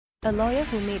A lawyer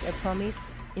who made a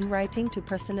promise in writing to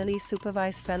personally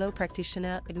supervise fellow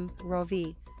practitioner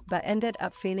Ravi, but ended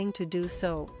up failing to do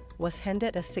so, was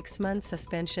handed a 6-month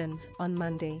suspension on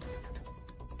Monday.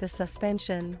 The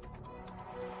suspension,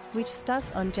 which starts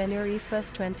on January 1,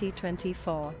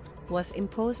 2024, was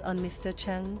imposed on Mr.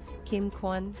 Chang Kim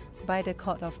Kwan by the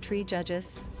Court of 3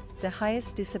 Judges, the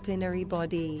highest disciplinary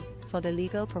body for the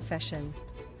legal profession.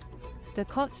 The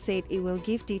court said it will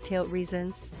give detailed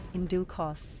reasons in due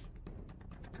course.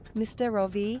 Mr.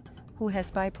 Ravi, who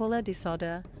has bipolar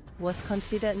disorder, was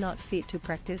considered not fit to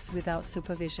practice without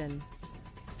supervision.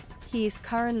 He is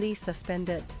currently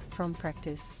suspended from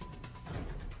practice.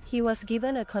 He was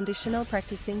given a conditional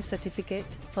practicing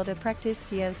certificate for the practice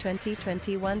year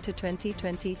 2021 to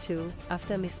 2022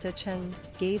 after Mr. Chang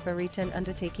gave a written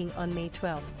undertaking on May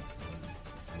 12,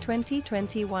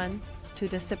 2021, to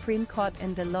the Supreme Court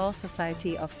and the Law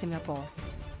Society of Singapore.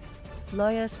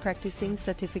 Lawyers' practicing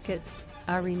certificates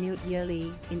are renewed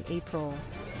yearly in April.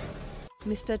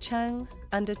 Mr. Chang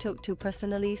undertook to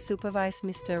personally supervise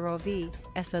Mr. Ravi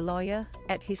as a lawyer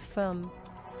at his firm,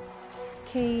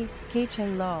 K.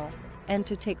 Chang Law, and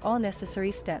to take all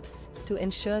necessary steps to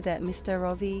ensure that Mr.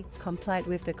 Ravi complied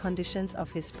with the conditions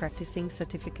of his practicing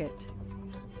certificate.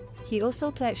 He also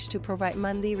pledged to provide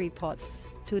monthly reports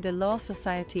to the Law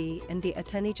Society and the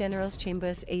Attorney General's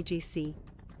Chambers AGC,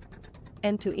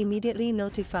 and to immediately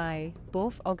notify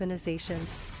both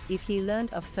organizations if he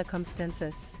learned of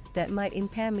circumstances that might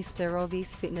impair Mr.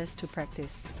 Ravi's fitness to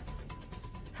practice.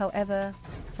 However,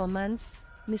 for months,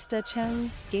 Mr. Chang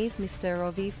gave Mr.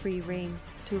 Ravi free rein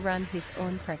to run his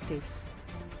own practice,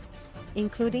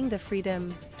 including the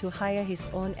freedom to hire his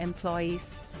own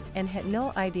employees, and had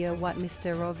no idea what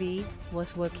Mr. Ravi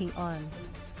was working on.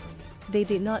 They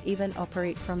did not even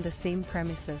operate from the same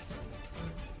premises.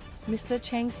 Mr.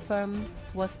 Chang's firm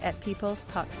was at People's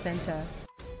Park Centre,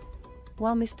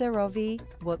 while Mr. Ravi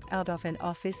worked out of an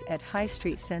office at High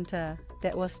Street Centre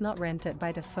that was not rented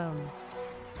by the firm.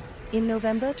 In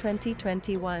November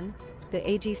 2021, the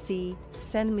AGC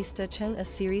sent Mr. Chang a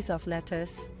series of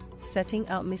letters setting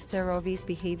out Mr. Ravi's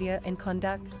behavior and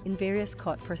conduct in various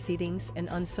court proceedings and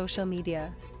on social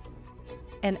media,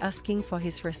 and asking for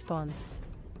his response.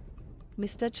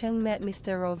 Mr. Chang met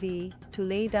Mr. Ravi to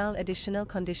lay down additional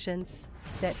conditions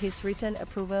that his written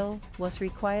approval was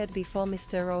required before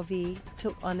Mr. Ravi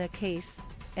took on a case,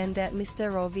 and that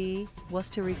Mr. Ravi was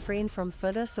to refrain from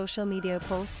further social media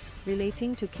posts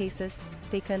relating to cases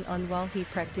taken on while he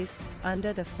practiced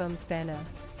under the firm's banner.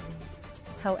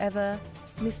 However,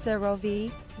 Mr.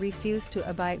 Ravi refused to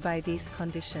abide by these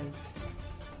conditions.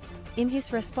 In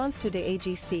his response to the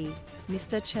AGC,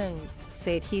 Mr. Chang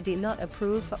said he did not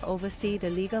approve or oversee the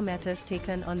legal matters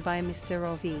taken on by Mr.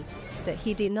 Ravi, that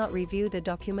he did not review the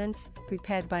documents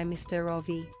prepared by Mr.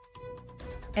 Ravi,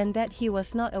 and that he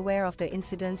was not aware of the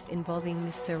incidents involving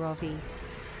Mr. Ravi.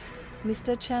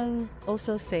 Mr. Chang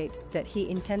also said that he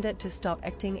intended to stop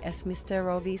acting as Mr.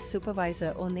 Ravi's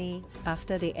supervisor only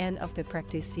after the end of the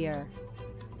practice year,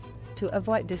 to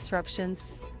avoid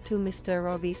disruptions to Mr.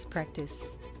 Ravi's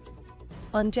practice.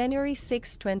 On January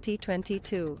 6,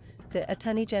 2022, the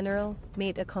Attorney General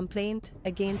made a complaint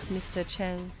against Mr.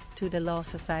 Chang to the Law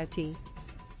Society.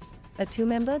 A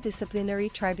 2-member disciplinary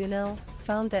tribunal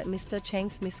found that Mr.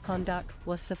 Chang's misconduct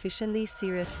was sufficiently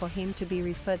serious for him to be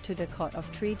referred to the Court of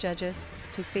 3 Judges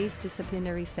to face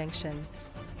disciplinary sanction.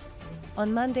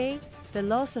 On Monday, the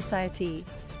Law Society,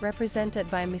 represented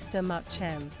by Mr. Mark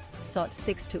Cham, sought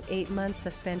 6 to 8 months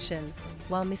suspension,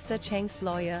 while Mr. Chang's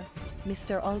lawyer,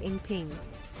 Mr. Ong Ing Ping,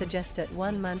 suggested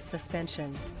 1 month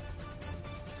suspension.